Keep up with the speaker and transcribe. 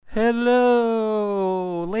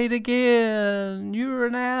Hello, late again. You're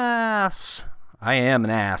an ass. I am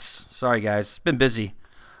an ass. Sorry, guys. It's been busy,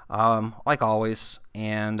 like always.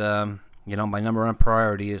 And, my number one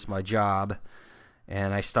priority is my job.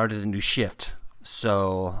 And I started a new shift.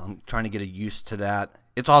 So I'm trying to get used to that.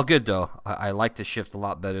 It's all good, though. I like the shift a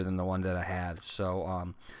lot better than the one that I had.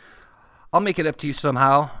 So I'll make it up to you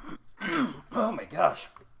somehow. Oh, my gosh.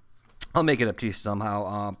 I'll make it up to you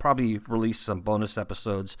somehow. Probably release some bonus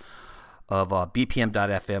episodes of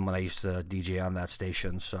BPM.FM when I used to DJ on that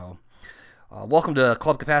station. So, welcome to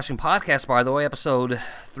Club Compassion Podcast, by the way, episode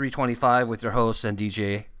 325 with your host and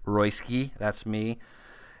DJ Royski. That's me.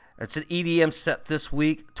 It's an EDM set this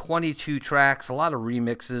week, 22 tracks, a lot of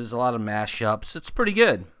remixes, a lot of mashups. It's pretty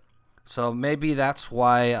good. So maybe that's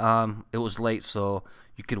why it was late, so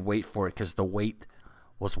you could wait for it, because the wait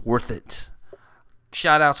was worth it.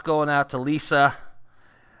 Shout-outs going out to Lisa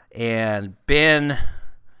and Ben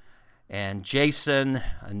and Jason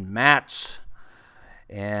and Matt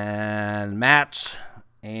and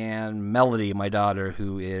Melody, my daughter,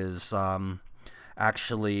 who is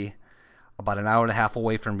actually about an hour and a half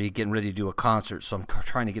away from me getting ready to do a concert. So I'm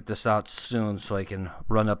trying to get this out soon so I can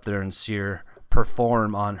run up there and see her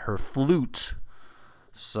perform on her flute.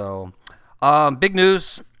 So... big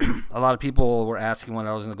news. A lot of people were asking when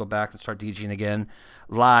I was going to go back and start DJing again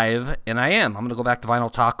live, and I am. I'm going to go back to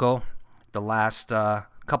Vinyl Taco the last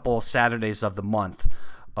couple Saturdays of the month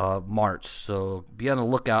of March. So be on the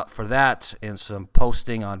lookout for that and some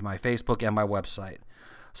posting on my Facebook and my website.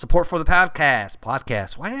 Support for the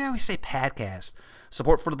podcast. Why did I always say podcast?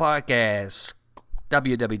 Support for the podcast.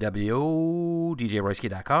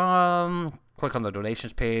 www.djroyski.com. Click on the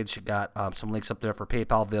donations page. Got some links up there for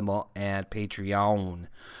PayPal, Venmo, and Patreon.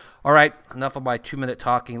 All right, enough of my 2-minute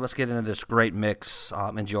talking. Let's get into this great mix.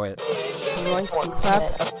 Enjoy it. Royski's Club.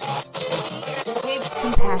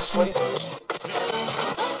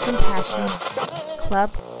 Compassion.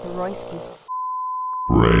 Club. Royski's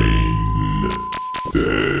Brain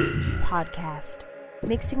Dead Podcast.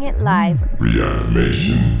 Mixing it live.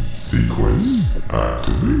 Reanimation sequence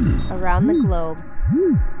activated. Around the globe.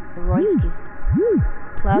 Royski's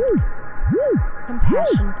Club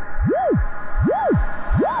Compassion.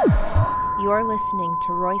 You're listening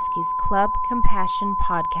to Royski's Club Compassion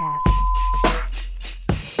Podcast.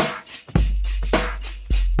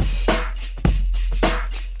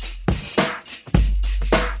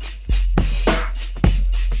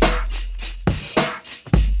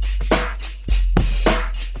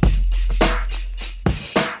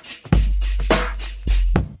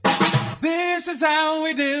 This is how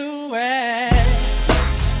we do it.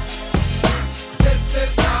 This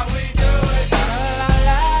is how we do it. La la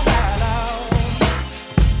la la la.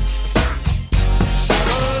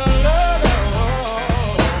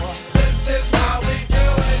 This is how we do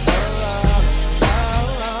it.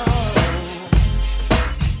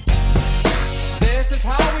 This is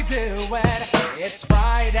how we do it. It's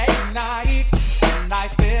Friday night and I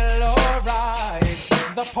feel alright.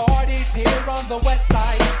 The party's here on the west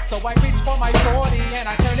side, so I reach for my 40 and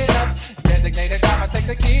I turn it up. Designated driver, take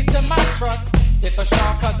the keys to my truck. Hit the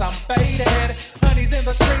shawl cause I'm faded. Honey's in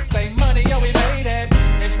the streets, say money, yo, we made it.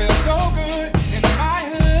 It feels so good in my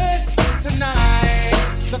hood tonight.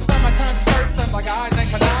 The summertime skirts and the guys in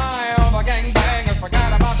Kanai. All the gangbangers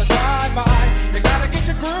forgot about the drive-by. You gotta get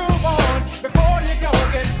your groove on before you go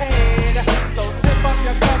get paid. So tip up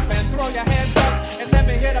your cup and throw your hands up and let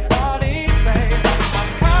me hear the party say, I'm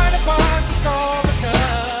kinda buzzed, it's all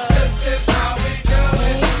because This is how we do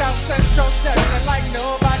it. South Central does it like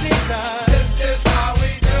nobody does. This is how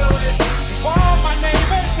we do it. To all my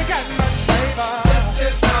neighbors, you got much flavor. This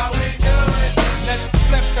is how we do it. Let's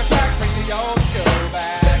flip the track, bring the old school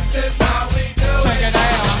back. This is how we do it. Check it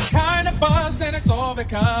out. I'm kinda buzzed and it's all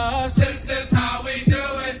because This is how we do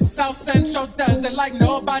it. South Central does it like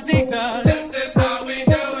nobody does. This is how we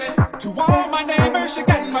do it. To all my neighbors, you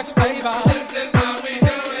got much flavor. This is how we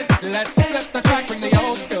do it. Let's flip the track, bring the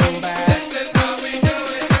old school back. This is how we do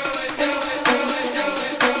it. Do it, do it, do it, do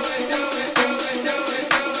it, do it, do it, do it, do it, do it, do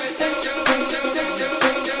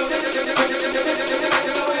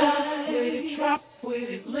it. With it, drop with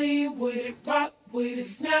it, lean with it, rock with it,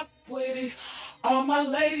 snap with it. All my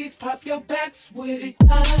ladies, pop your backs with it.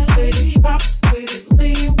 With it, drop with it,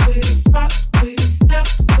 lean with it, rock with it, snap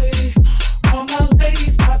with it. All my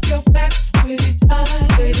ladies, pop your backs with it.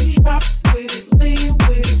 With it, drop with it, lean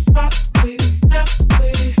with it, rock with it, snap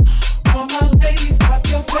with it. All my ladies, pop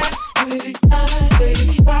your backs with it. With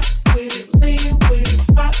it, drop with it, lean with it,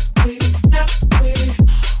 rock with it, snap with it.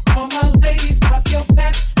 All my ladies, pop your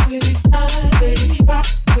backs with it. With it, drop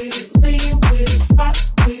with it, lean with it, rock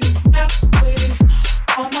with it, snap with it.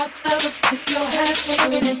 All my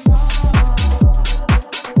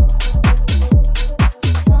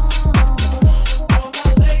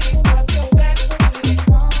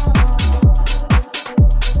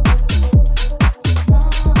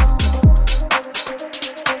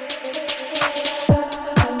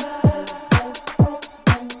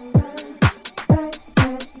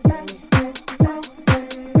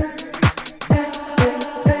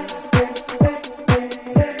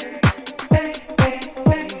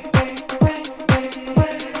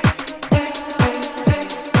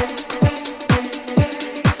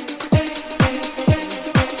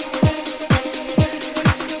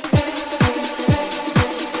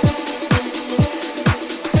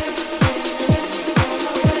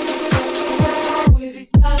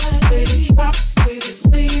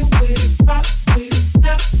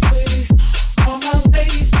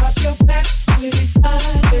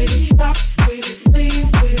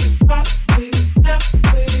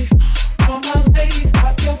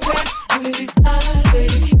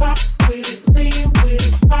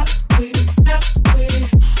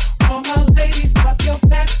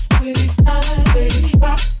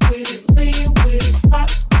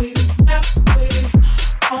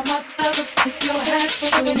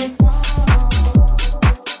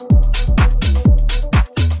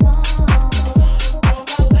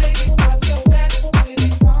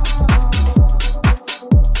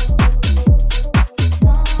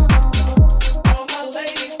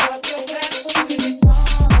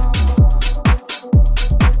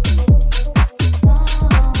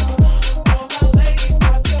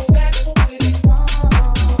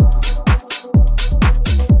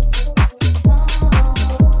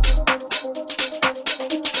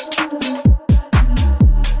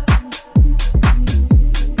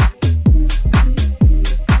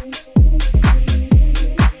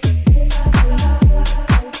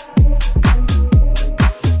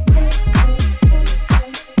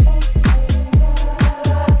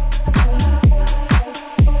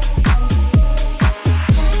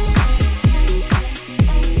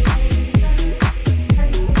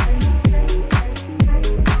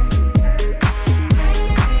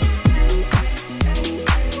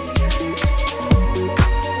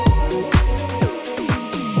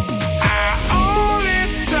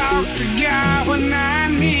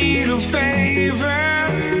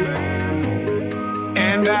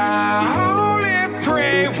And I only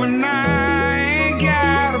pray when I ain't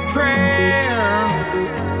got a prayer.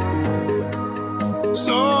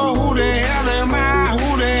 So who the hell am I?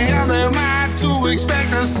 Who the hell am I to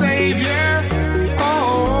expect a savior?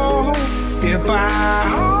 Oh, if I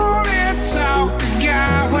only talk to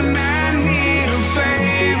God when I need a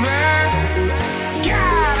favor.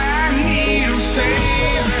 God, I need a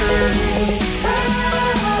favor.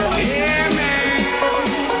 Yeah, man.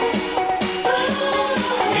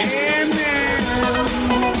 Yeah, man.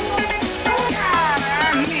 God,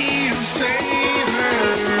 I need a favor.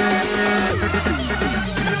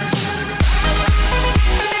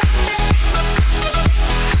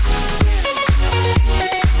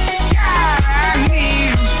 God, I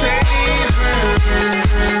need a favor.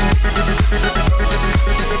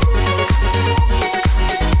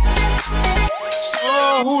 So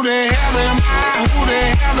who the hell am I? Who the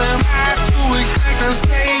hell am I to expect a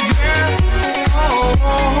savior? Oh,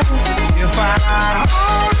 if I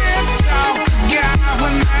only talk to God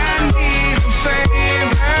when I need a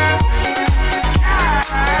favor. God,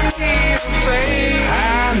 I need a favor.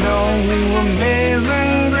 I know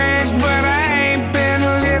amazing grace, but I ain't been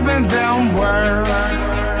living them words.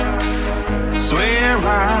 Swear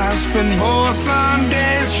I spend more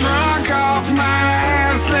Sundays drunk off my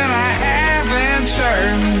ass than I have in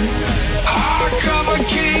church. Hardcover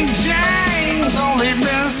King James, only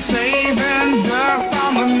been saving dust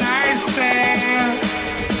on the nightstand.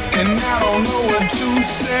 And I don't know what to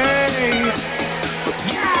say.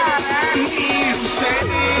 God, I need a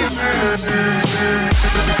favor.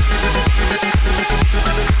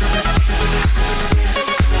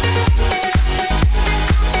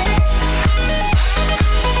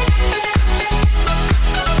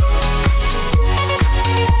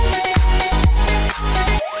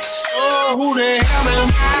 So who the hell am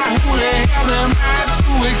I? Who the hell am I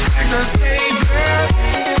to expect a savior?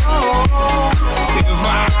 Oh, if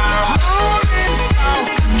I only talk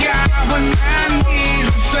to God when I need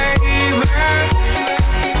a favor.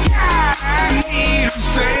 God, I need a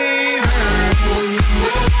favor.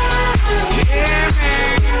 Yeah,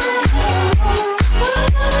 man.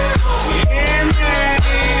 Yeah, man.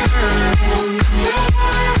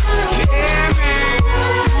 Yeah, man.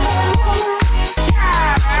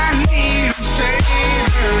 God, I need a favor.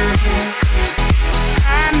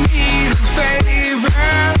 I need a favor.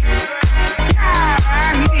 God, I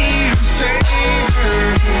need a favor.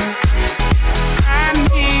 I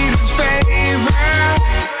need a favor.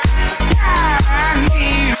 God, I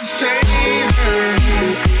need a favor.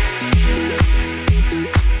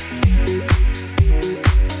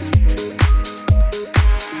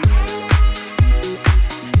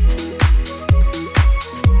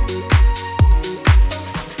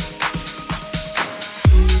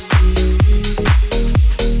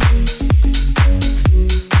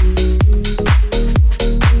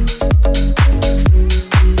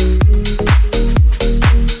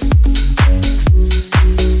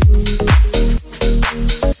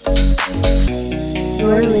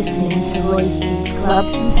 You're listening to Royski's Club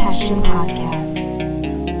Compassion Podcast.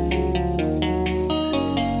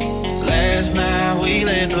 Last night we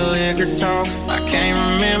let the liquor talk. I can't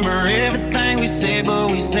remember everything we said,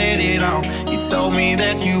 but we said it all. You told me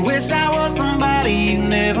that you wish I was somebody you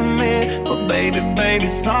never met. But baby,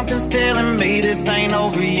 something's telling me this ain't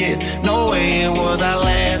over yet. No way it was our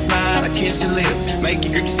last night. I kissed your lips, make you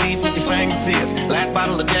grip your seats with your fingertips. Last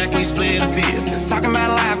bottle of Jack, we split a fifth. Just talking about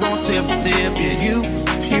life, going tip for tip. Yeah, you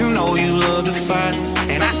know you love to fight,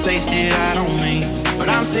 and I say shit I don't mean, but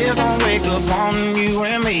I'm still gonna wake up on you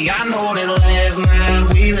and me. I know that last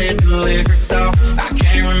night we let the liquor talk. I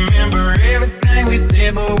can't remember everything we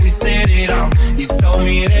said, but we said it all. You told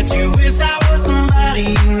me that you wish I was somebody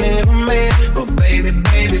you never met. But baby,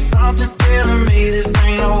 something's telling me this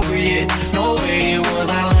ain't over yet. No way it was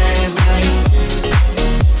our last night.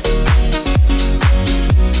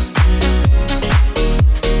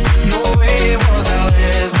 No way it was our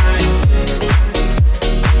last night.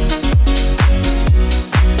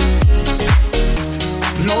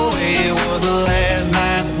 No way it was the last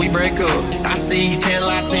night. We break up, I see your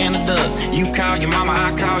taillights in the dust. You call your mama,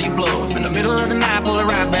 I call you bluff. In the middle of the night, pull her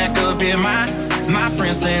right back up here. My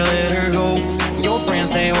friends say let her go. Your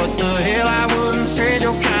friends say what the hell, I wouldn't trade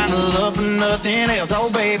your kind of love for nothing else. Oh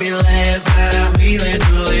baby, last night we let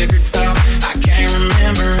the liquor talk. I can't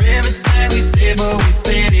remember everything we said, but we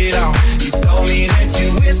said it all. You told me that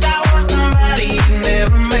you wish I was somebody you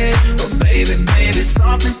never met. But baby,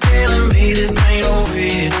 something's telling me this ain't over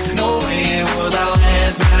yet. No way it was our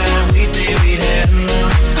last night. We said we'd had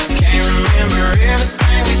enough. I can't remember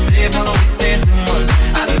everything we said, but we said too much.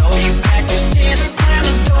 I know you packed your shit and slammed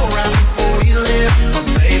the door right before you left. But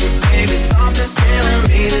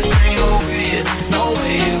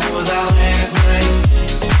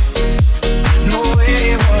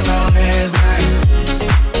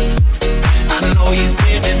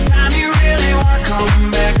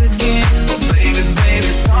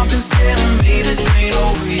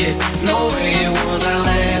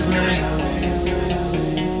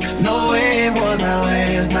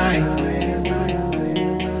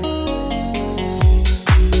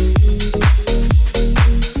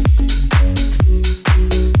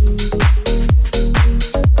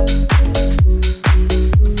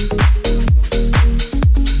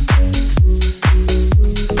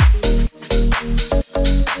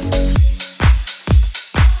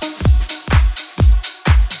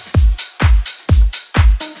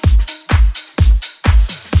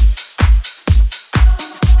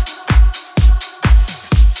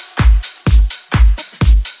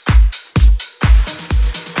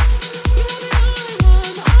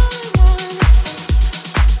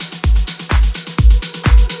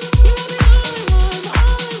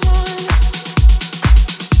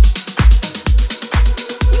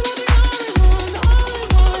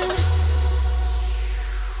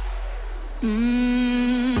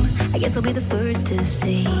I guess I'll be the first to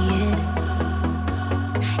say it.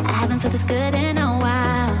 I haven't felt this good in a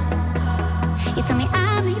while. You tell me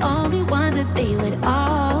I'm the only one that they would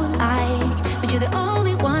all like, but you're the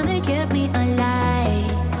only one that kept me alive.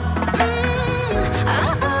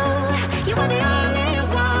 You are the only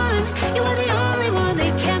one. You are the only one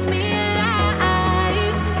that kept me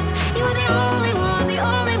alive. You are the only one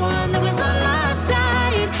that was on my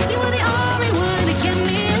side. You are the only one that kept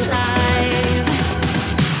me alive.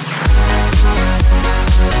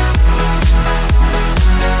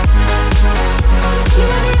 You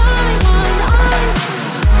are the only one.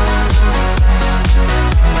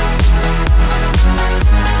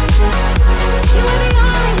 You are the only one.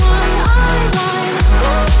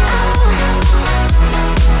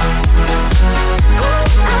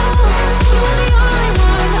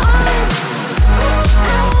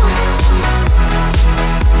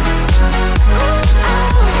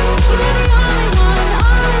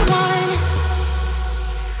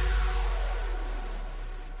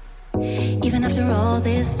 Even after all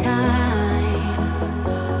this time,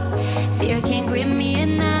 fear can't grip me at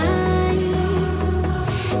night.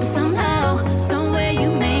 But somehow, somewhere you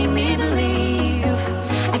made me believe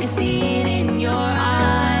I can see it in your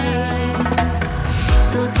eyes.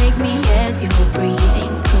 So take me as your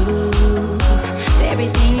breathing proof for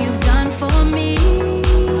everything you've done for me.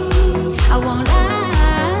 I won't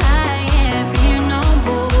lie and fear no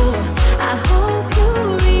more. I hope you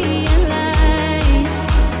realize.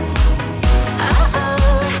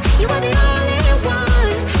 You are the only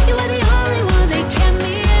one. You are the only one that kept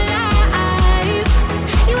me alive.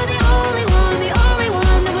 You are the only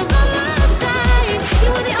one that was on my side. You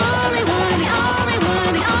are the only one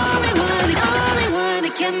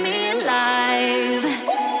that kept me alive.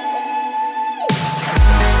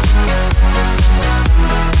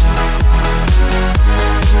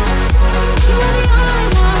 You are the only one. You are the only one.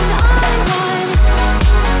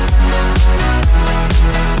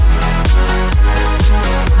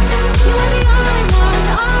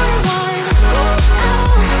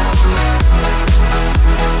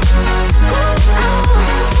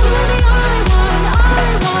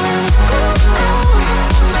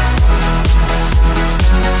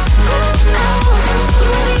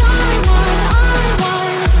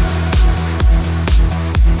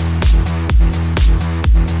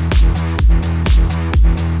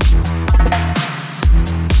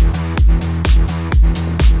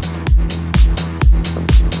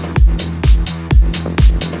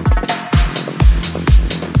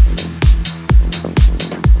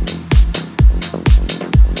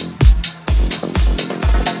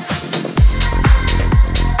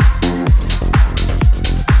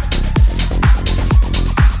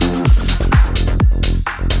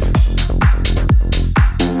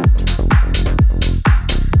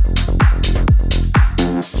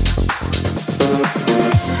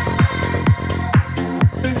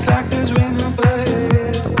 Looks like there's rain up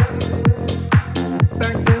ahead.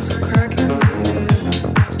 Like there's a crack in the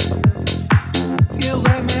head. Feels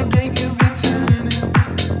like my day could be turning.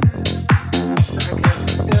 I got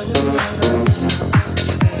the devil on us.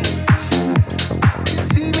 You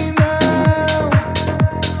see me now.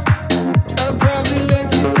 I'll probably let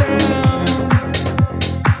you down,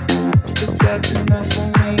 but that's enough for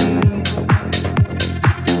me.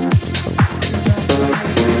 Enough for me.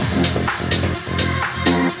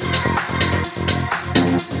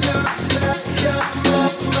 Looks like I'm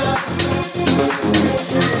on my knees. Looks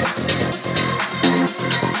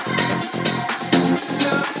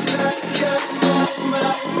like I'm on my knees.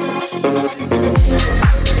 Looks like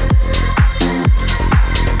I'm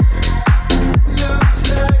on my knees. Looks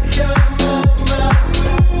like I'm on my knees.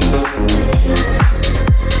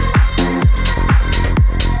 Looks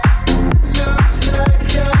like I'm on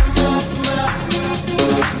my knees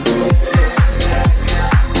again. Looks like I'm on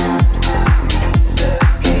my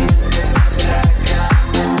knees again.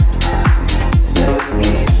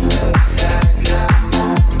 Looks like I'm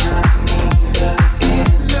on my knees again.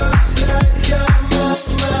 Looks like I'm on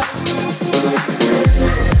my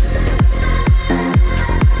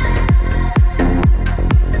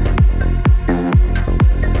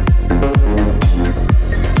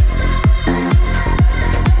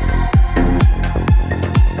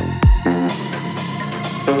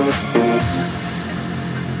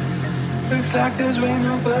Looks like there's rain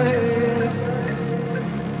up ahead.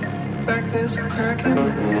 Like there's a crack in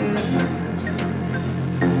the head.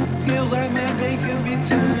 Feels like my day could be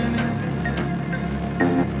turning.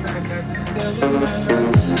 I got the devil on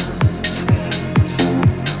us.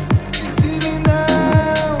 You see me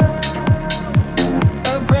now.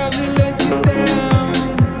 I'll probably let you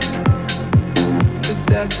down, but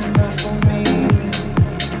that's enough for me.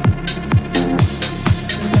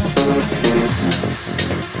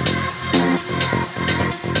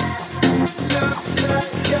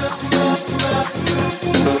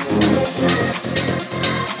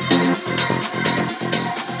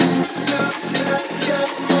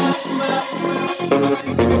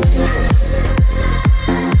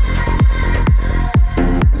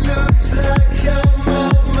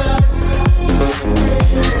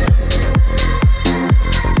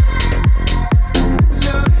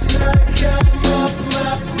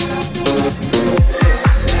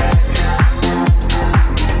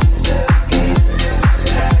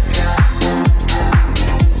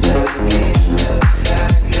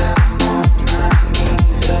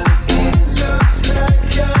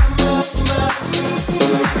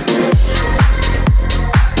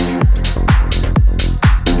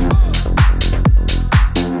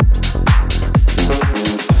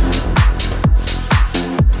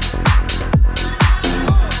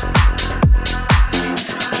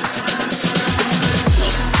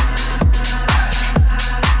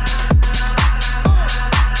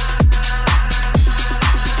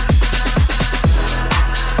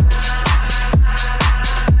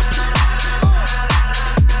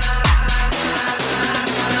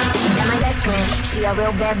 a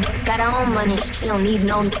real bad bitch, got her own money. She don't need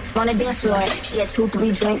no on the dance floor. She had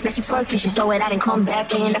 2-3 drinks, now she twerking. She throw it out and come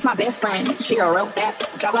back in. That's my best friend. She a real bad bitch,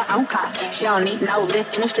 drive her own car. She don't need no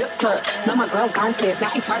lift in a strip club. No, my girl gon' tip. Now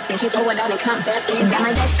she twerking, she throw it out and come back in. Got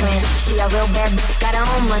my best friend. She a real bad bitch, got her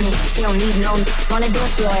own money. She don't need no on the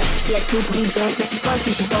dance floor. She had 2-3 drinks, now she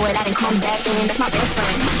twerking. She throw it out and come back in. That's my best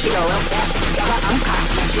friend. She a real bad bitch, drive her own car.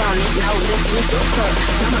 She don't need no lift in a strip club.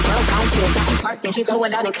 No, my girl gon' tip. Now she twerking, she throw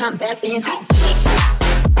it out and come back in.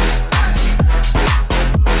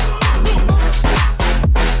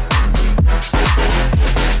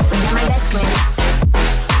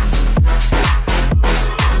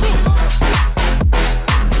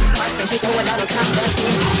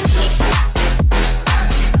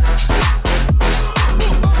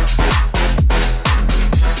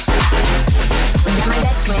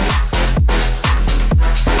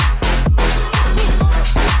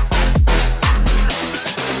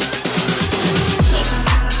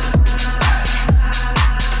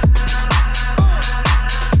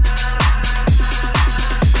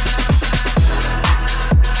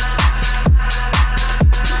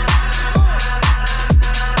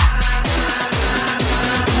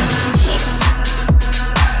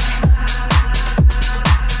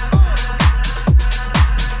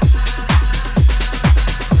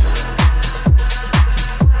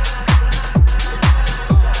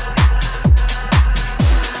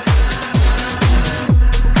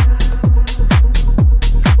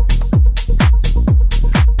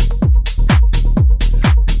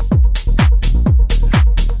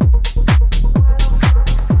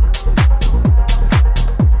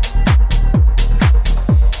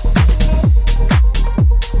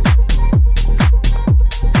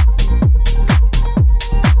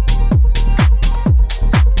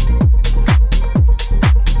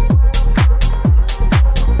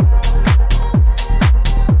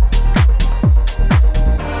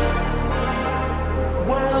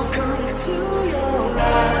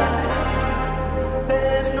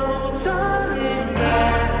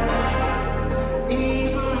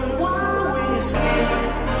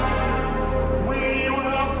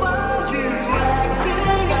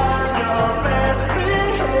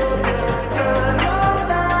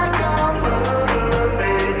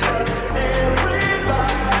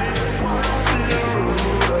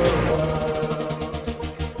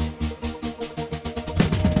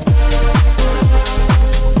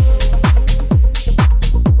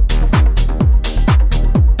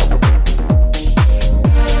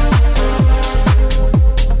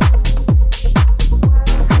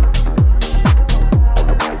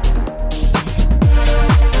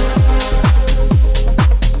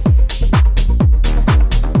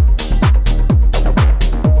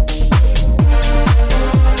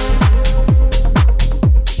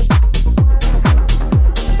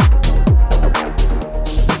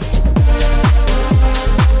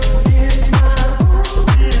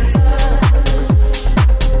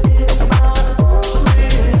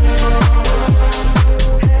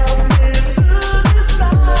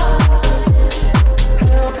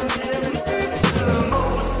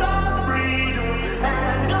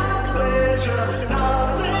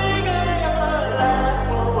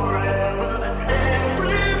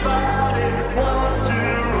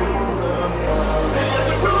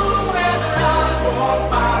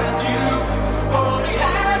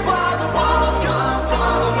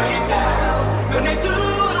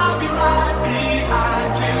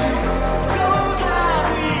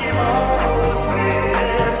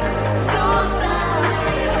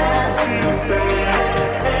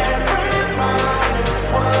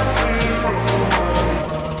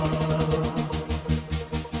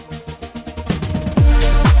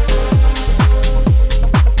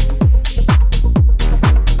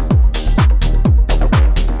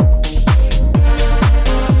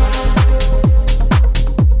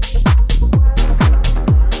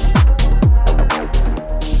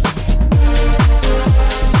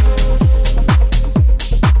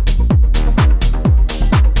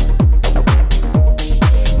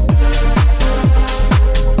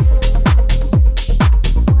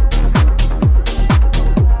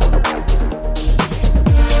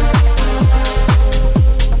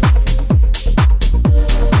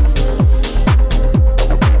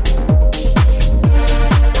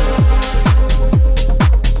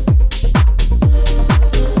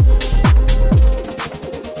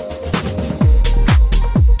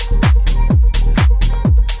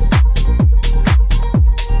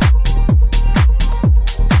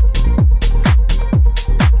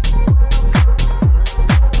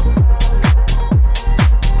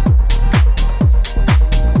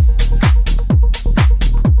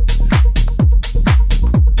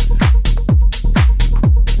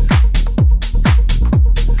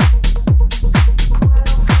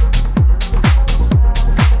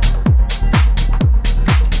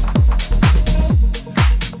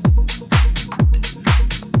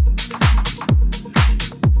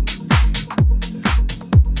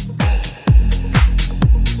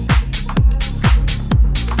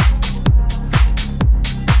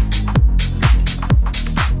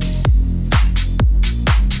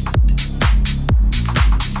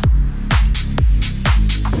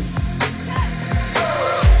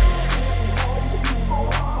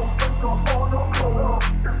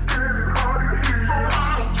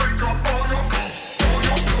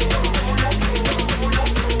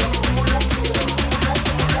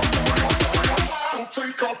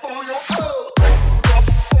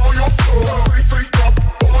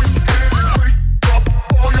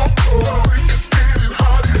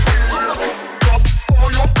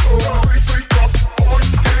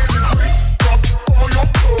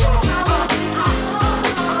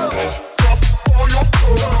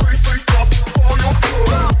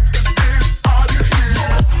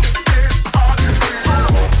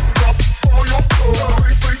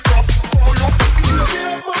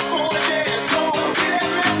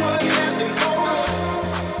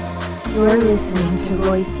 You're listening to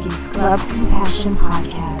Royski's Club Compassion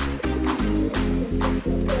Podcast.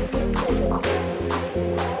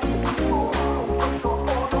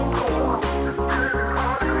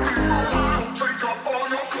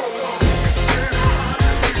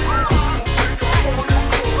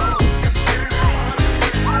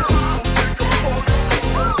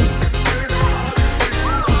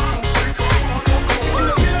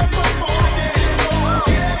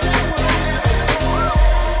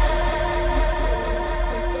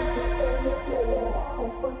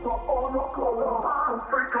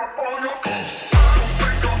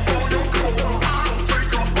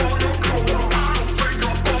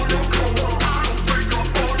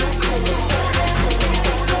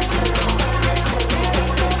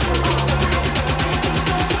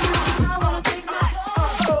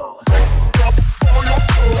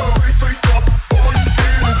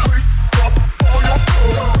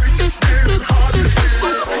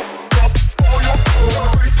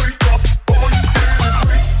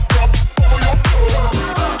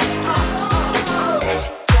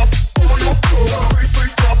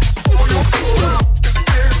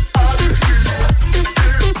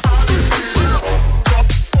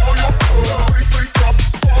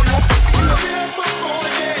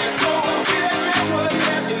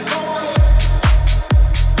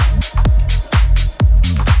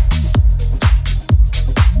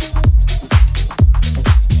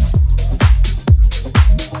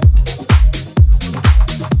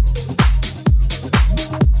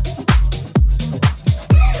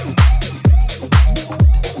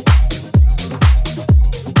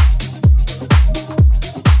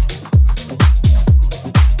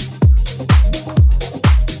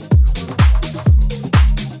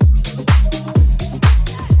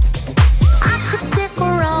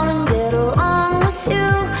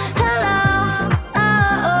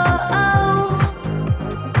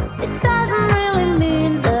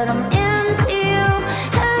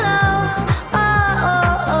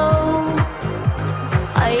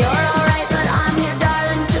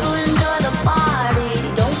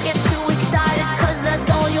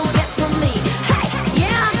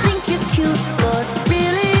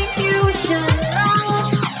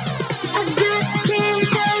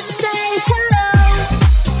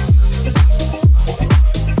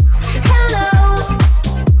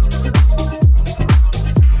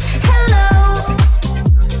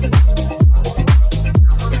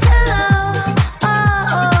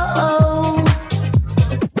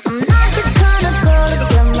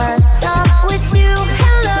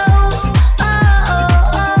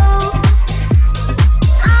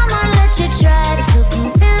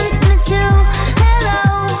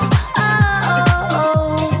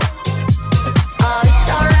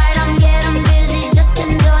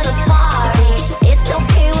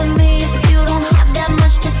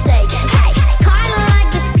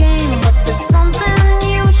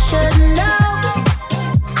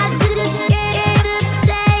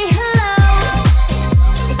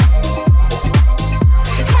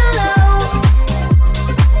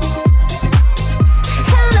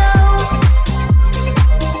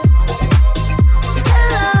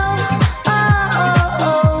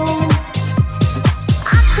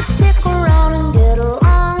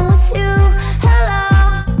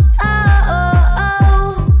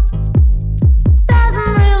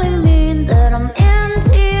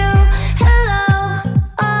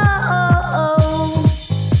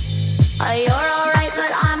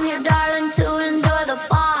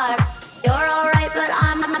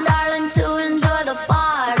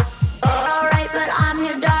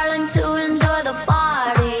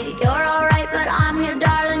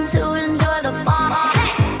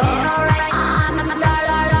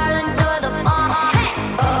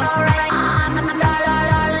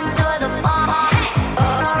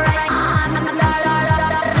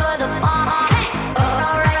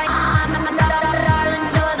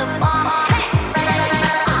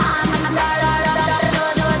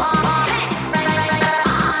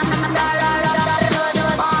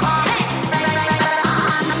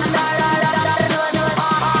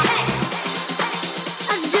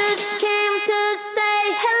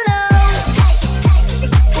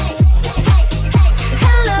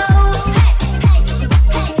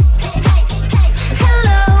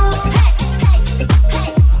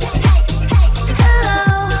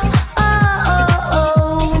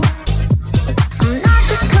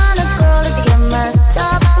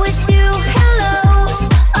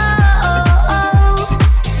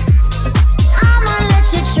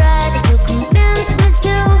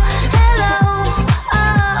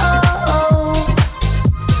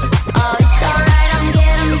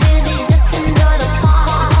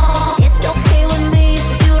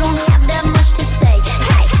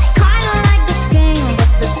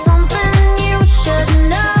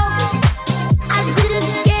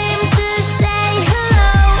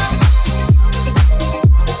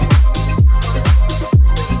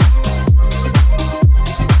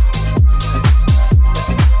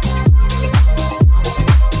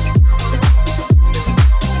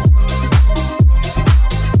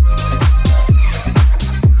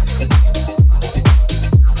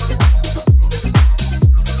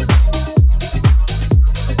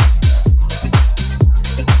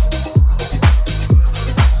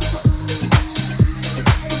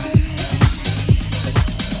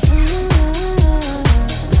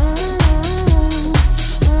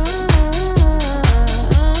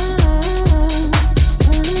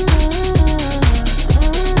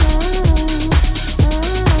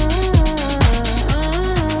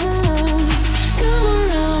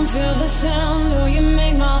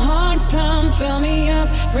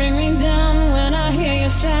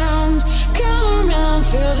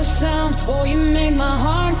 Oh, you make my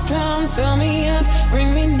heart pound. Fill me up,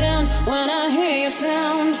 bring me down when I hear your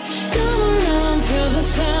sound. Come around, feel the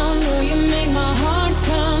sound. Oh, you make my heart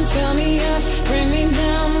pound. Fill me up, bring me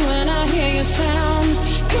down when I hear your sound.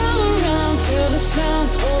 Come around, feel the sound.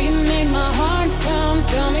 Oh, you make my heart pound.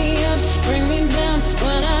 Fill me up, bring me down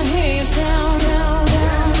when I hear your sound.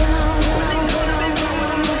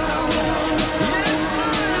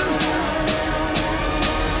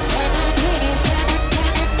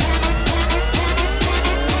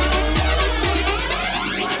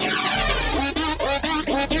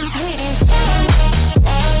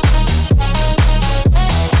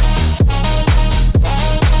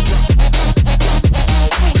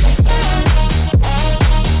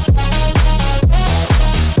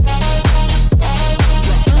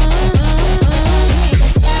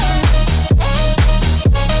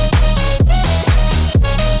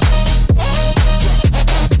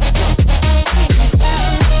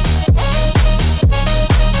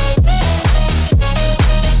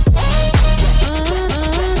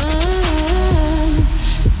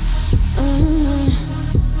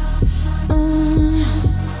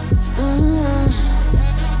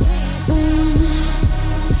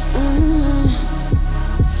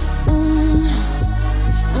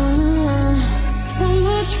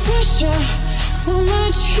 So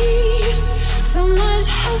much heat, so much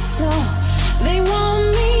hustle, they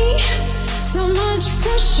want me. So much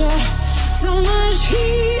pressure, so much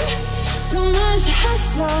heat, so much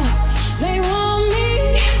hustle, they want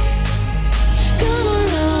me. Come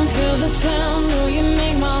around, feel the sound, oh you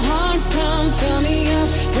make my heart pound. Fill me up,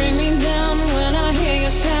 bring me down when I hear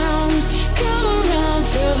your sound. Come around,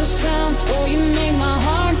 feel the sound, oh you make my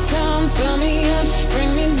heart pound. Fill me up,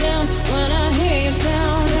 bring me down when I hear your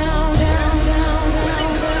sound.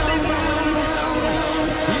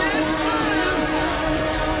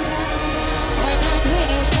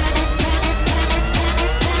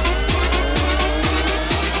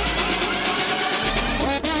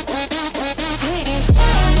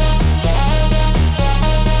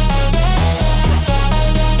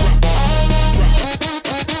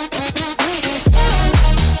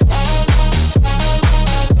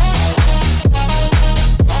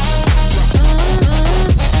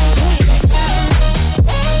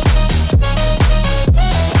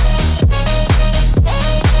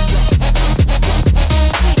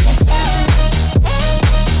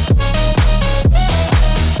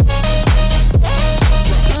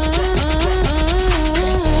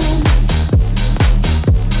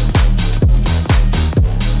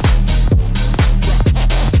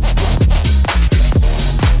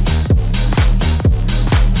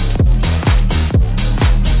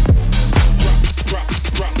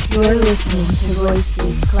 You're listening to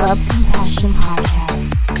Royski's Club Compassion Podcast.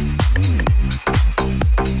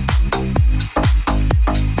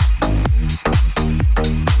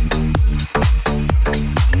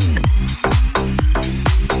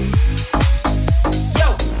 Yo,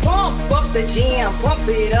 pump up the jam, pump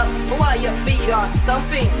it up while your feet are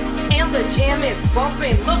stumping. And the jam is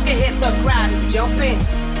bumping, look ahead, the crowd is jumping.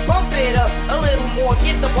 Bump it up a little more,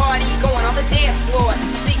 get the party going on the dance floor.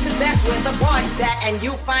 See, cause that's where the party's at, and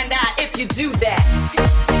you'll find out if you do that.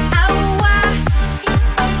 Oh,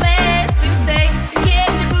 a place to stay. Get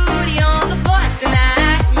your booty on the floor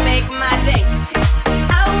tonight, make my day.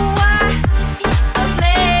 Oh, a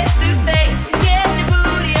place to stay. Get your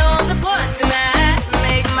booty on the floor tonight,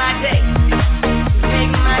 make my day.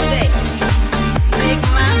 Make my day. Make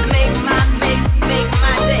my day. Make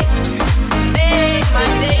my day.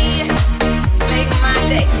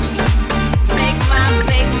 Make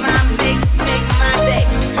my day. Make my day.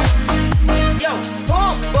 Yo,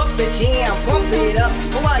 pump up the jam, pump it up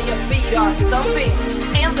while your feet are stumping.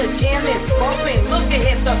 And the jam is bumping, look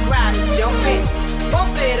ahead, the crowd is jumping.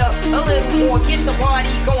 Bump it up a little more, get the party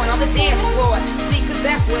going on the dance floor. See, cause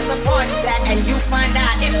that's where the party's at, and you find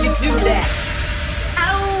out if you do that.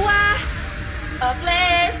 Oh, a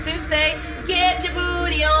place to stay. Get your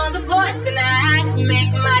booty on the floor tonight,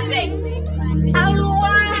 make my day. Oh,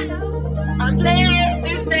 a place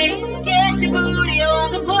to stay. Get your booty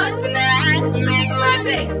on the floor tonight, make my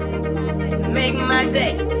day. Make my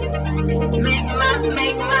day. Make my day.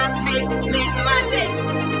 Make my day. Make my day.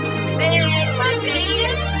 Make my day.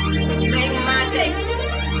 Make my day.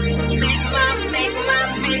 Make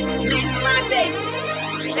my day.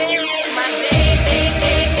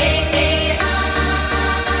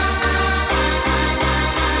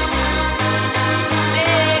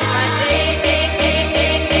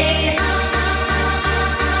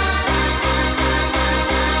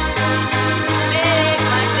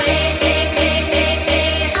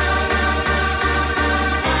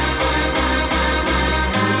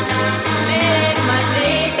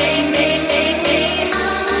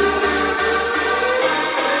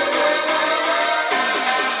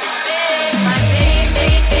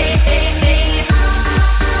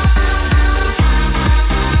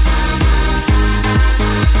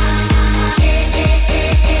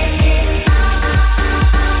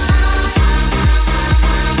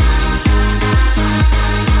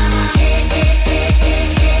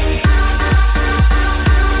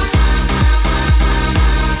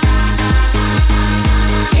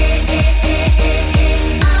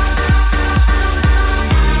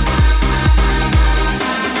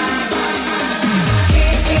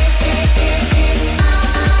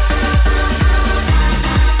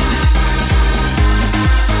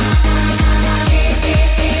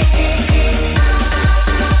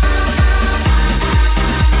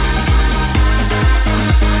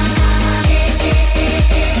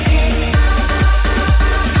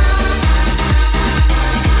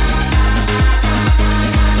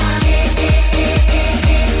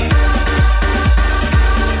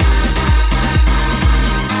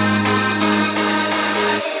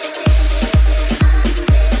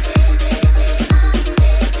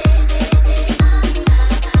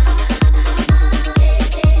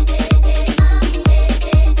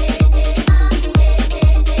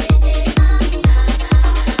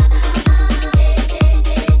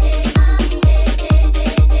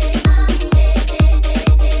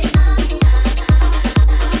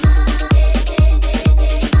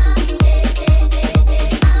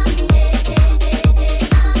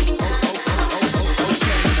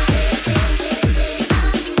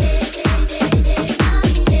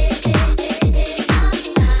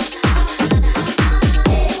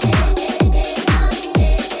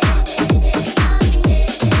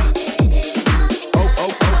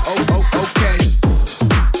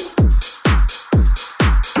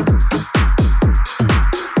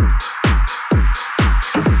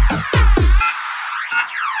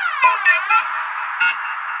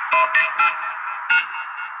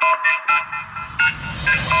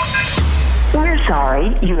 We're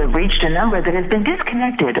sorry, you have reached a number that has been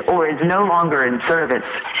disconnected or is no longer in service.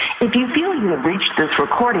 If you feel you have reached this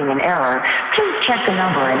recording in error, please check the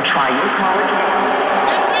number and try your call again.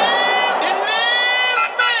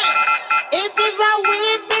 It is a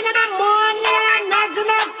weird thing in the morning and not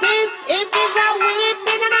enough sleep. It is a weird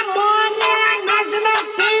thing in the morning and not enough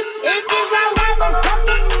sleep. It is a weird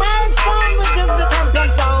fucking milestone, which is the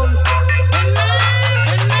champion sound.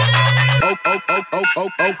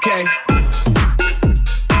 Okay.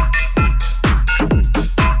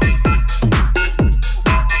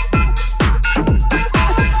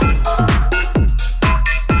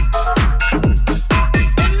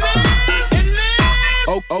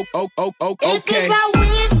 Okay. It is a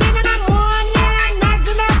weird thing in the morning and not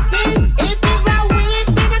enough sleep. It is a weird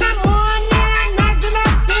thing in the morning and not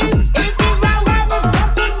enough sleep. It is a weird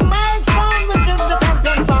fucking milestone, which is the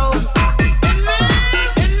champion sound. Okay.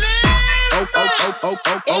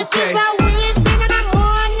 It is a weird thing in the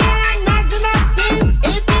morning and not enough sleep.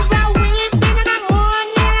 It is a weird thing in the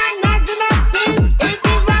morning and not enough sleep. It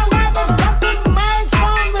is a weird fucking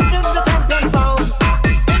milestone, which is the champion sound.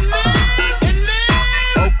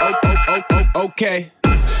 Okay.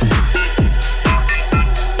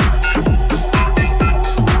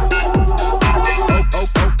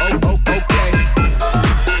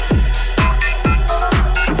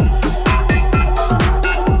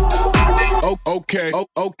 Okay.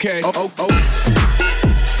 Okay.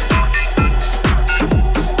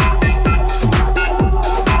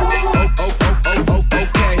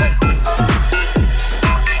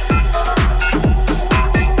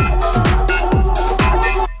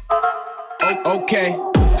 Okay.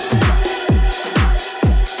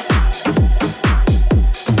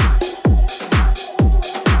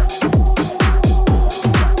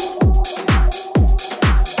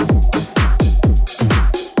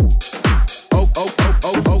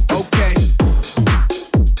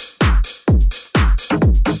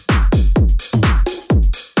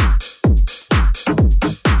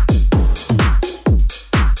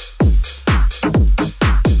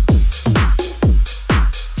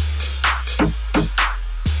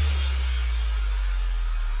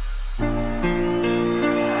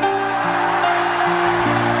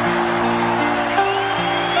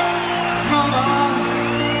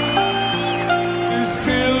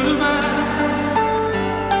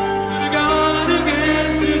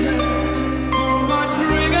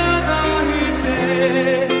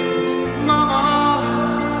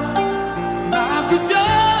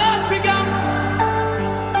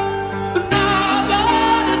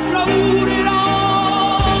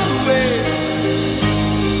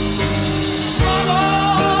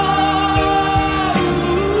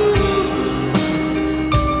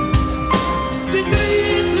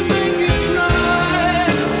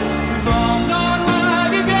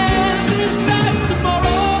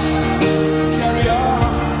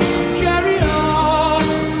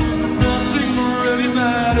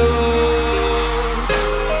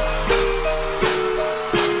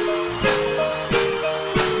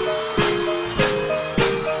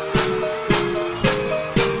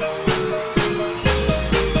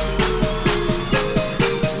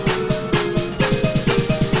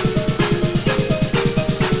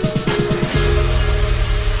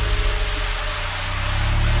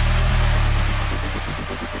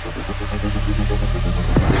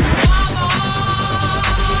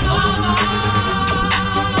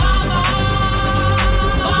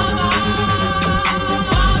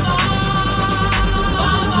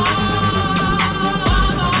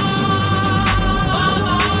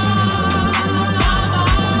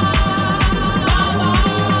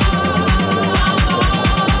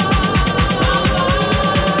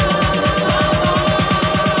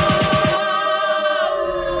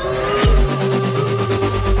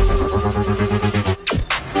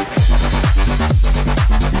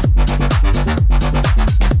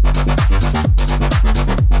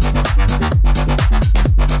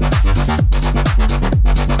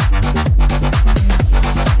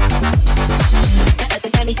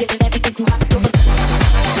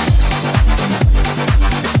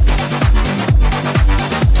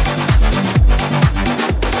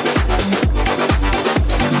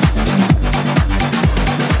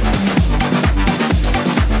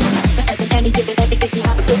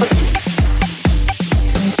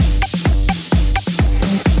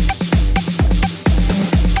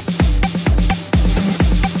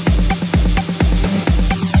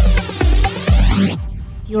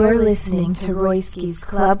 You're listening to Royski's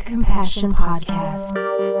Club Compassion Podcast.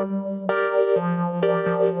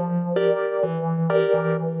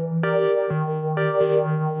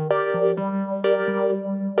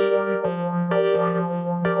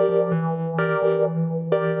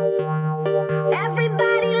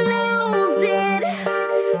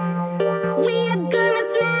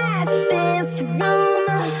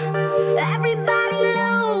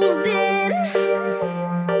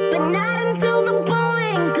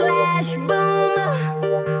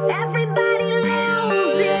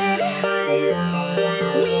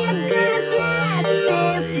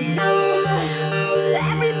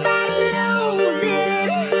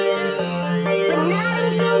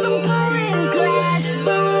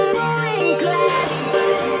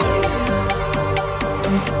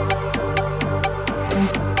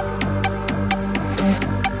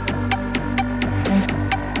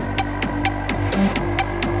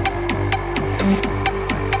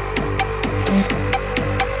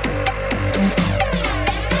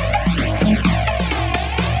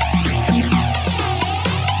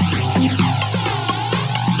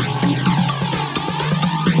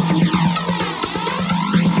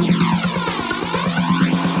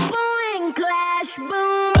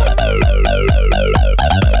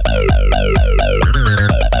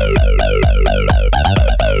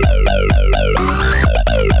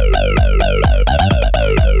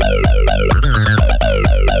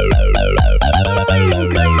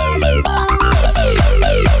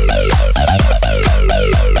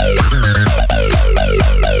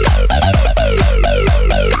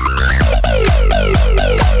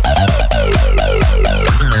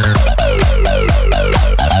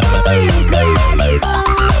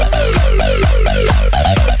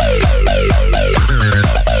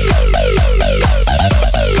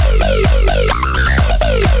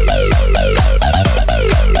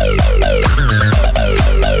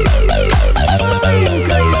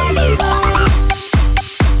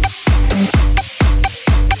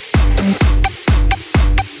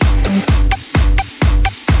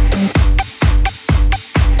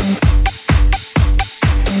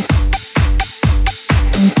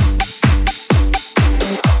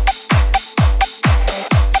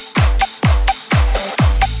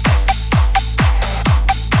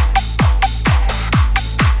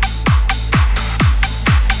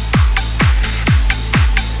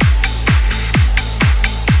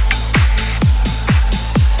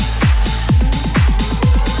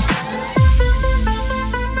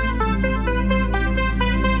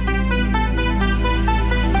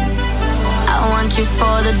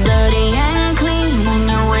 for the dirty and clean. When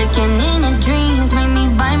you're waking in your dreams, make me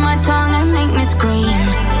bite my tongue and make me scream.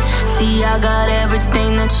 See, I got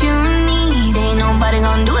everything that you need. Ain't nobody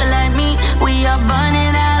gonna do it like me. We are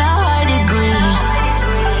burning at a high degree.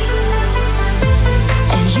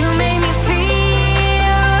 And you make me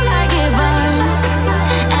feel like it burns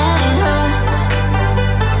and it hurts.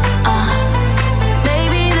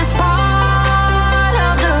 Baby, this part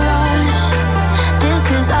of the rush. This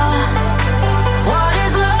is us. What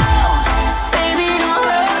is love? Baby, don't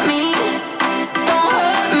hurt me. Don't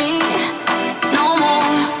hurt me no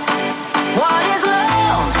more. What is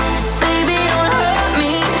love? Baby, don't hurt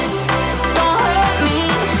me. Don't hurt me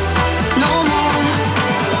no more.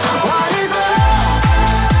 What is love?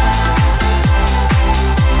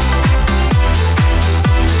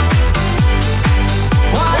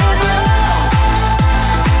 What is love?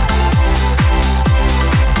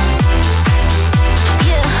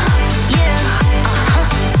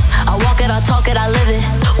 I walk it, I talk it, I live it.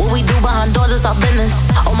 What we do behind doors is our business.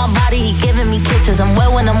 On my body, he giving me kisses. I'm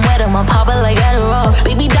wet when I'm wet, I'm popping like Adderall.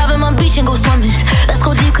 Baby, dive in my beach and go swimming. Let's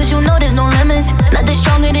go deep, cause you know there's no limits. Nothing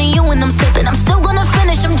stronger than you when I'm sipping. I'm still gonna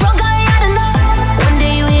finish, I'm drunk, I ain't had enough. One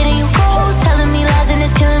day you hit and you go, telling me lies and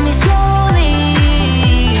it's killing me slowly.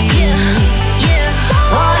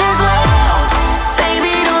 What is love?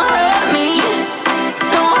 Baby, don't hurt me.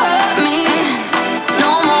 Don't hurt me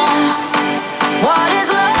no more. What is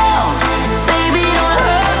love? Baby, don't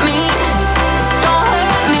hurt me. Don't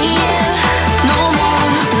hurt me no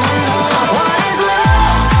more. What is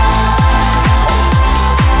love?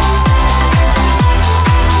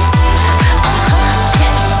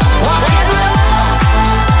 What is love?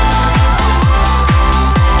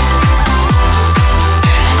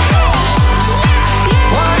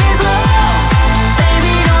 What is love?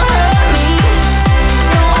 Baby, don't hurt me.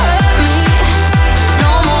 Don't hurt me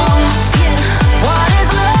no more. What is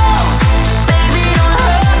love? Baby, don't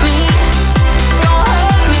hurt me. Don't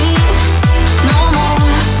hurt me no more.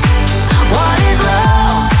 What is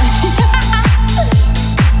love?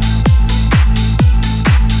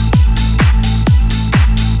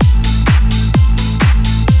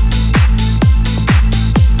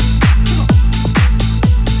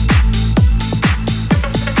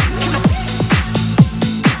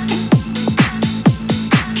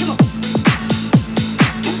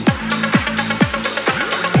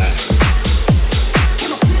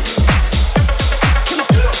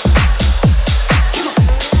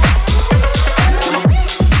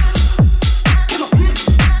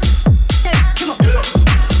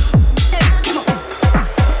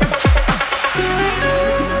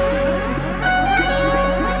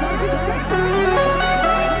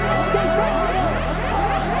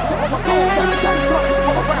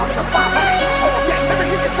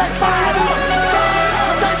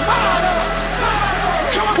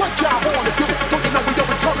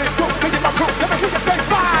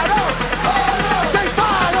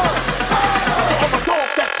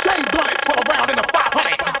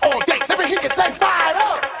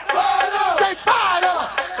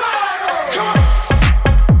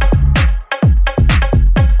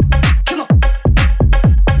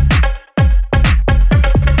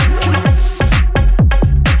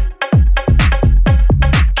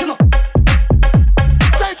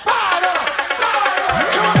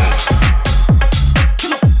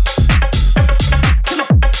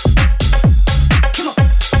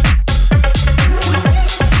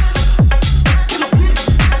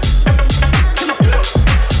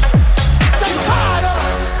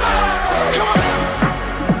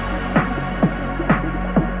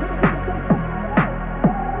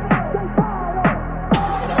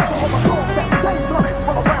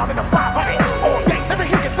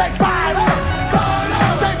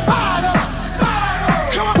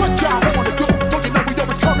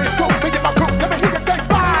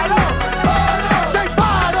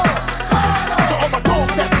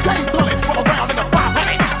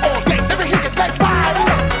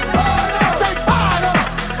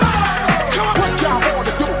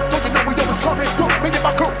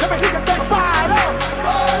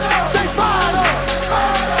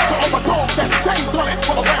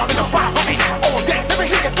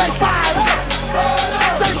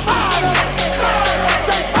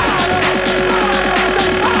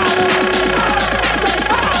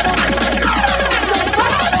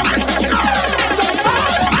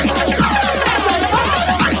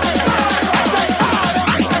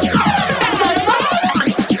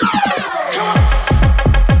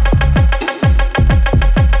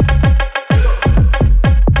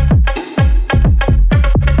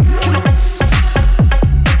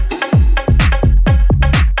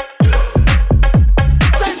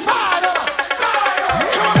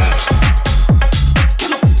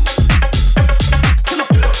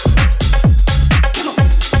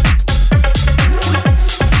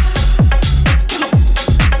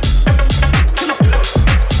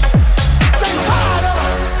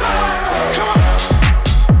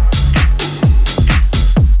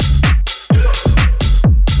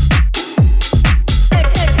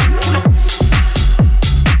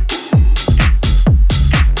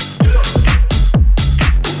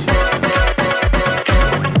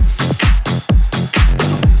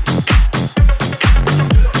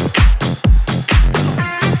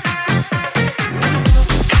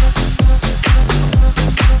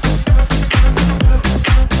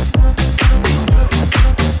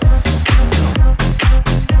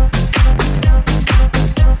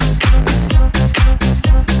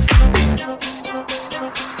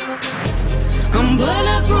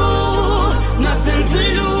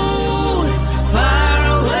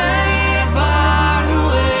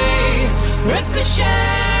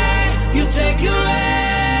 take your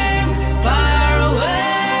aim far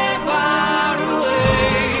away, far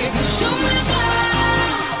away. You shoot me down,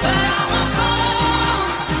 but I won't fall.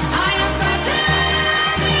 I am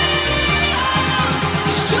titanium.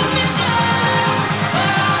 You shoot me down, but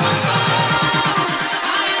I won't fall.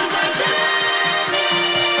 I am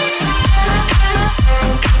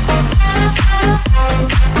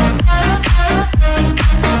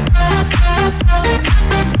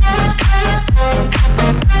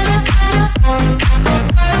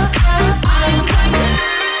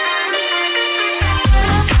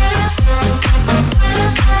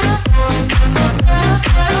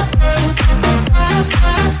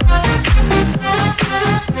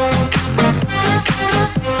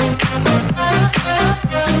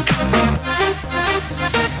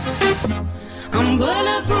I'm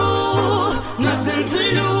bulletproof, nothing to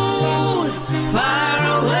lose. Far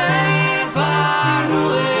away, far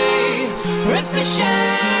away.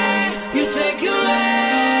 Ricochet, you take your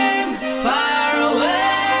aim. Far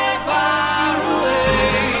away, far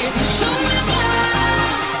away. You shoot me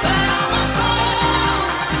down, but I won't fall.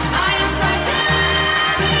 I am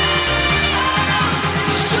titanium.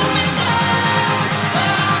 You shoot me down, but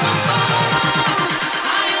I won't fall.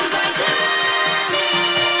 I am titanium.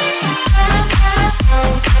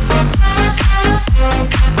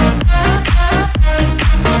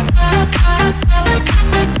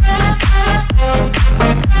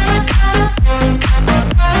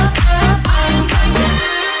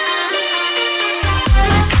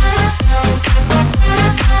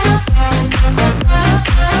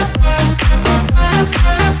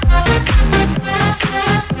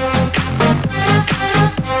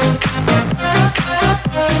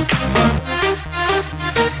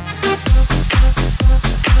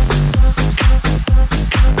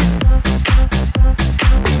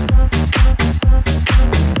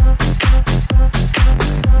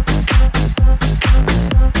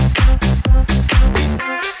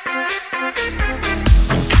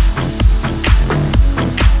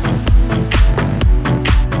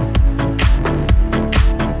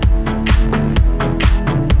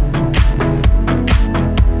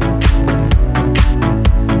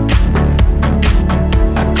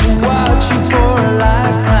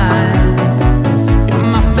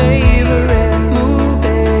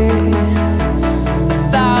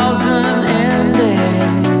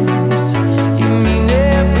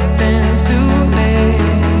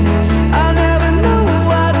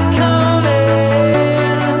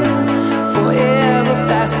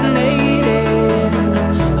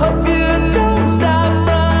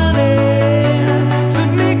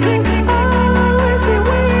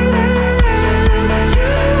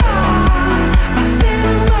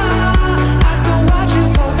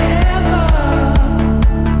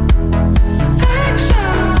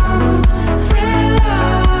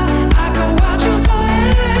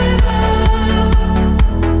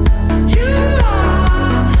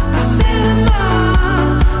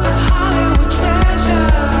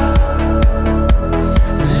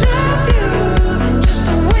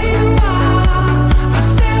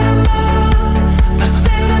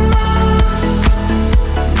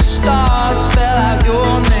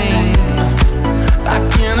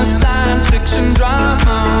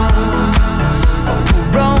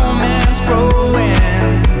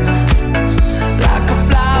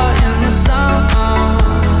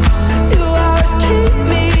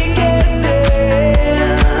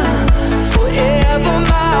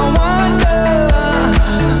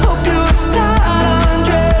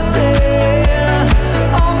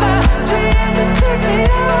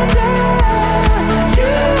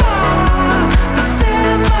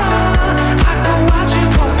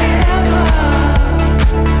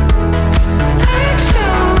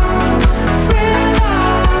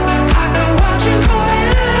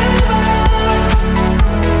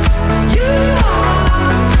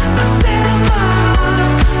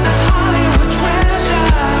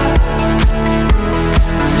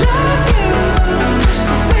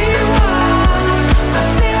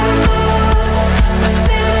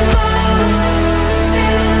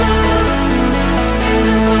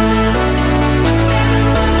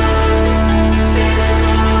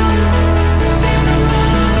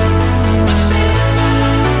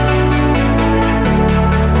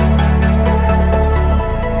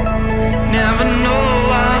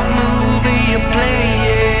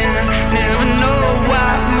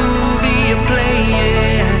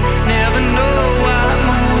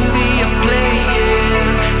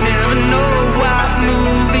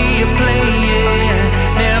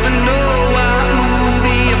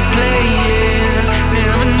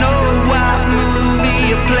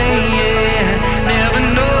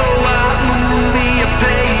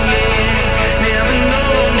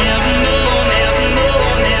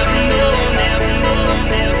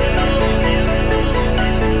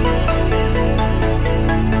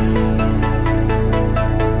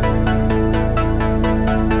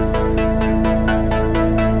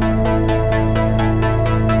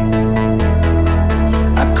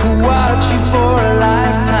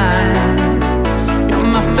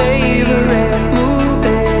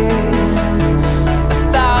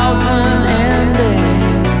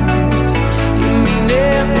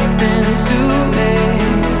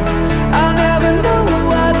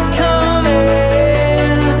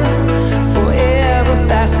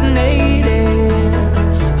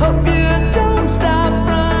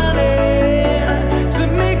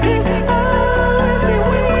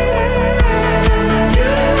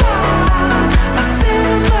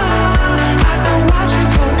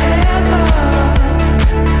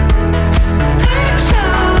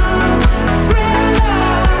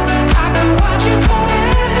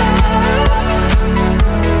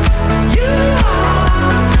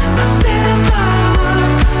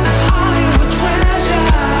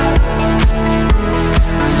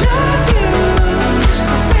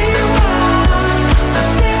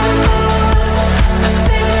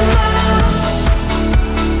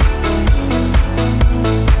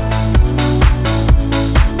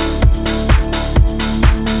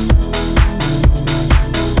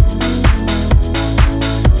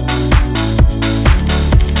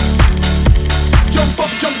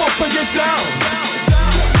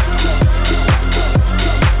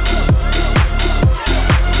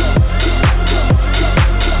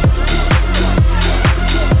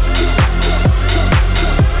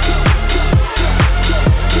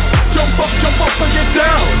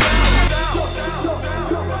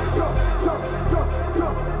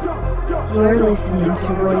 You're listening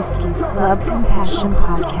to Royski's Club Compassion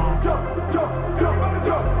Podcast.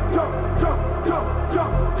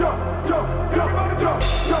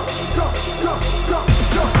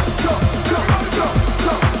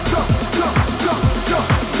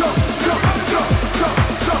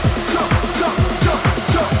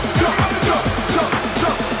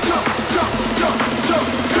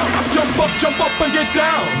 Jump up and get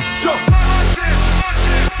down. Jump.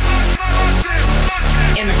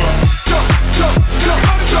 In the club. Jump, jump,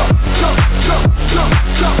 jump, jump, jump, jump, jump, jump,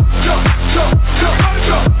 jump, jump, jump, jump,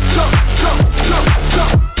 jump, jump,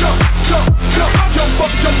 jump, jump, jump,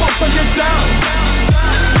 jump, jump up and get down.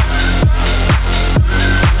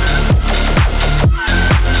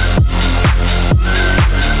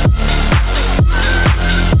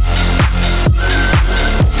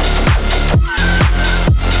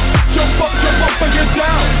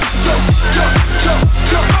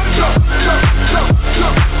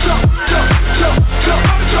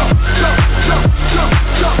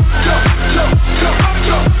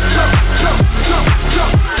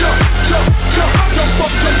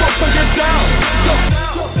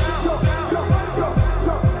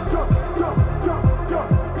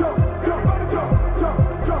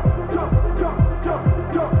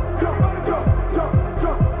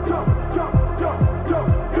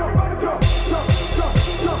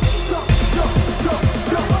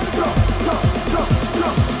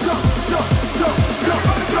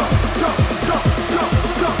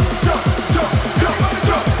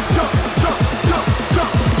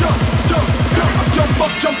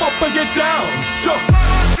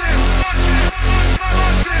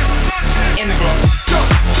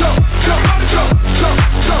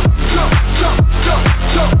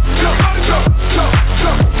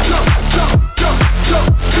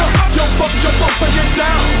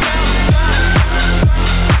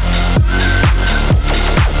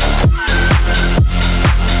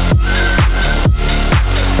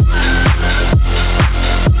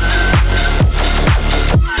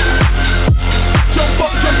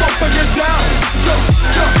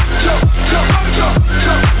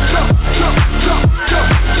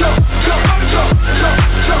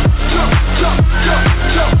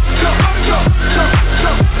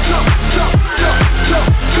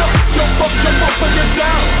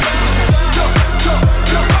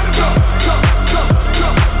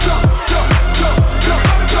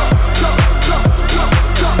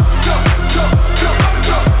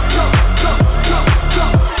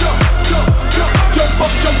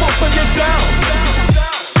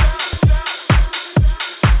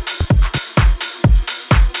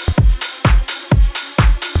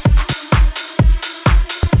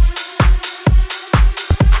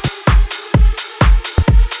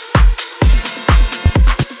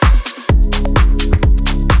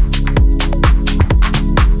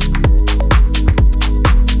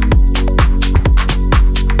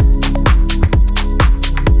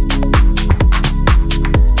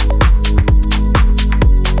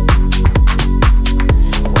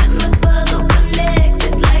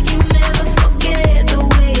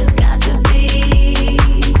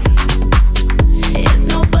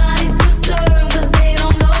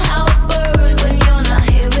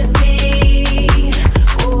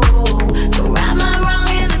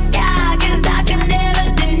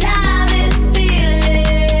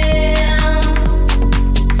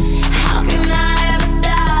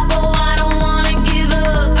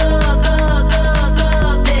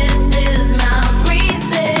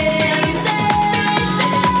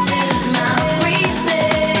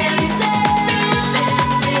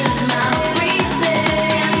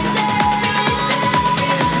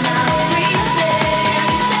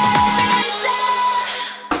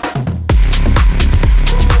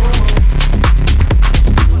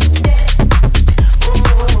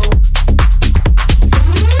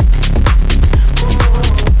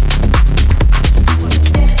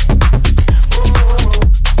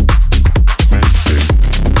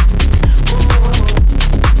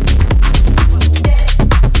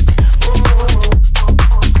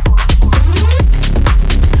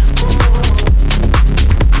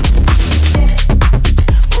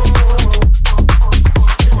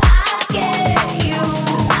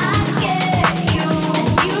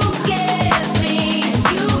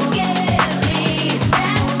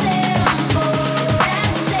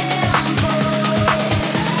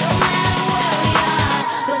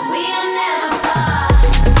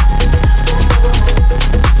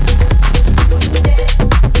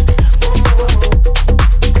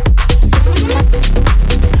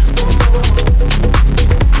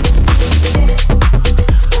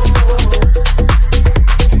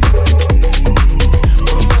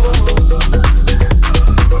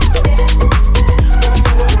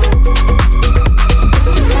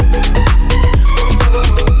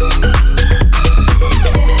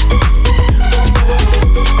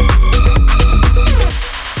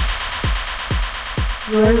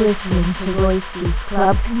 You're listening to Royski's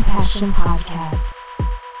Club Compassion Podcast.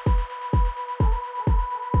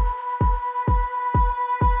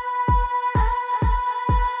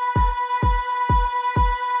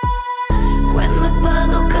 When the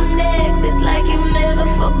puzzle connects, it's like you never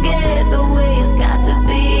forget the way it's got to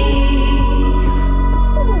be.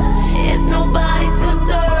 It's nobody's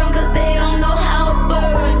concern, cause they don't know how it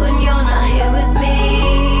burns when you're not here with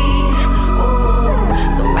me. Ooh.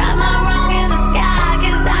 So write my wrong in the sky,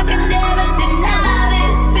 cause I can never deny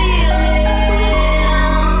this feeling.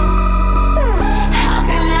 How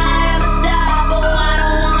can I ever stop? Oh, I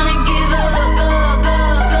don't wanna give up.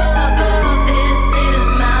 This is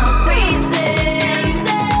my reason.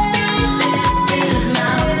 This is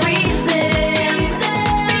my reason.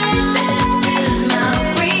 This is my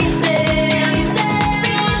reason.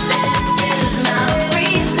 This is my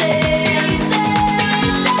reason.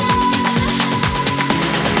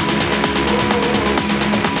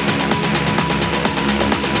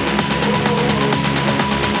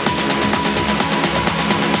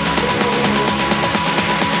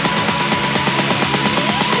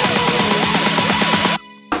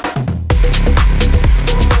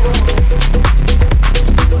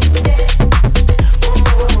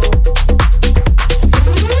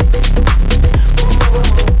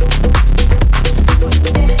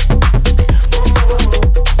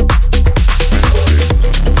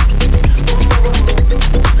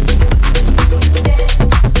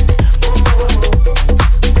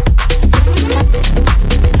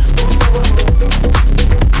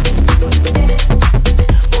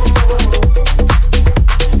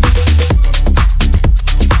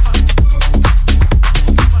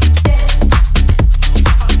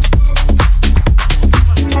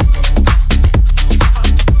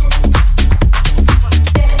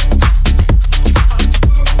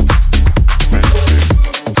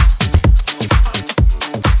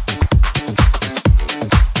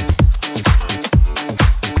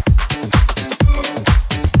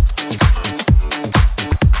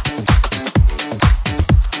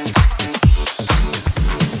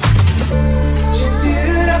 You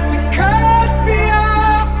didn't have to cut me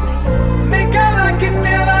off. Make out like it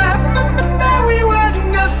never happened, but now we were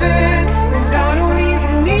nothing. And I don't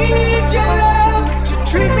even need your love. You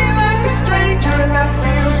treat me like a stranger, and that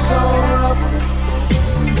feels so rough.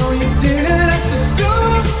 No, you didn't have to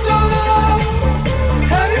stoop so low.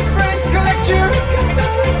 Have your friends collect your records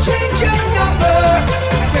and change your number.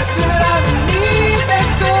 Guess that I don't need that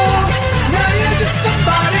gold. Now you're just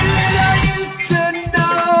somebody that I used to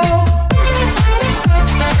know.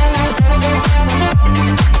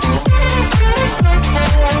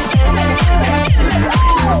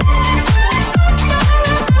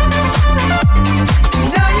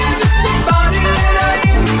 Now you're just somebody that I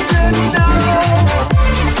used to know.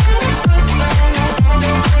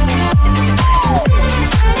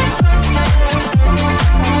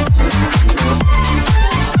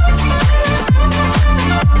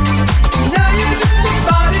 Now you're just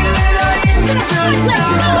somebody that I used to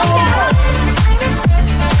know.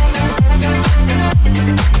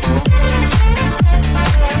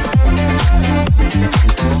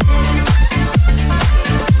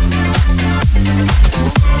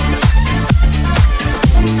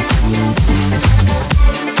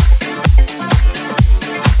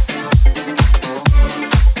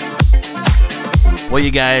 Well, you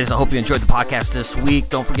guys, I hope you enjoyed the podcast this week.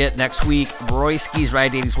 Don't forget, next week, Royski's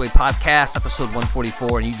Ride 80s Way podcast, episode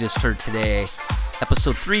 144, and you just heard today,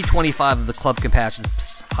 episode 325 of the Club Compassion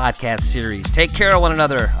podcast series. Take care of one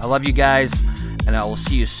another. I love you guys, and I will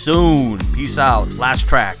see you soon. Peace out. Last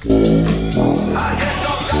track.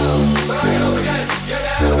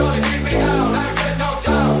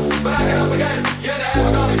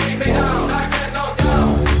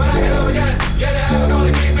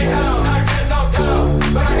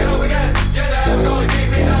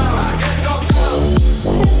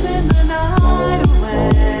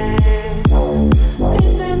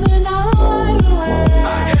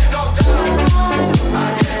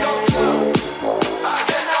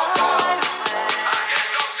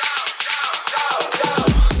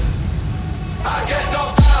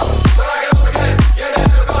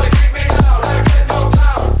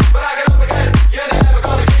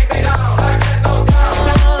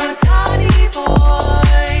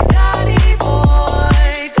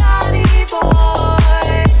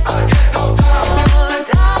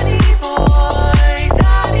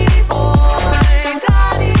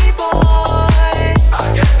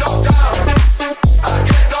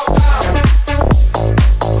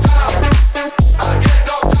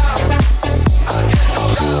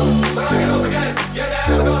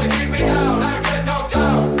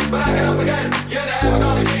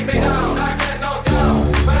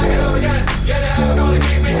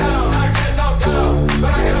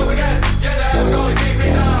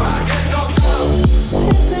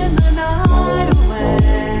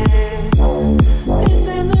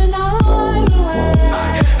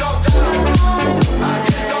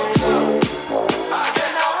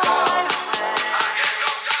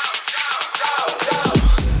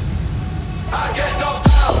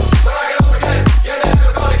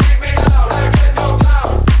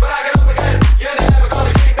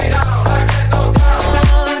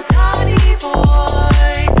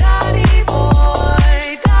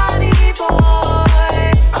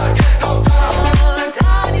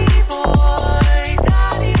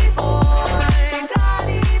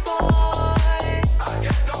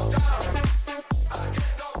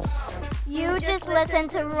 Please listen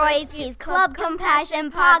to Royski's Club Compassion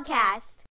podcast.